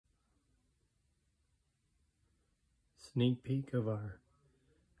sneak peek of our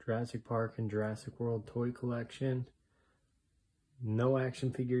Jurassic Park and Jurassic World toy collection. No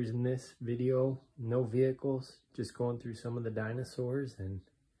action figures in this video, no vehicles, just going through some of the dinosaurs and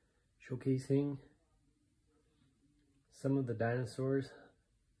showcasing some of the dinosaurs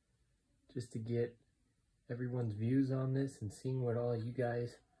just to get everyone's views on this and seeing what all you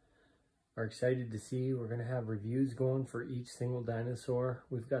guys are excited to see. We're going to have reviews going for each single dinosaur.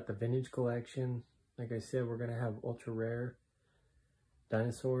 We've got the vintage collection. Like I said, we're going to have ultra rare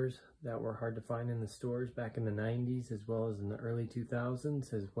dinosaurs that were hard to find in the stores back in the 90s as well as in the early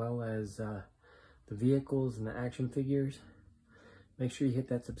 2000s, as well as the vehicles and the action figures. Make sure you hit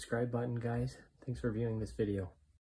that subscribe button, guys. Thanks for viewing this video.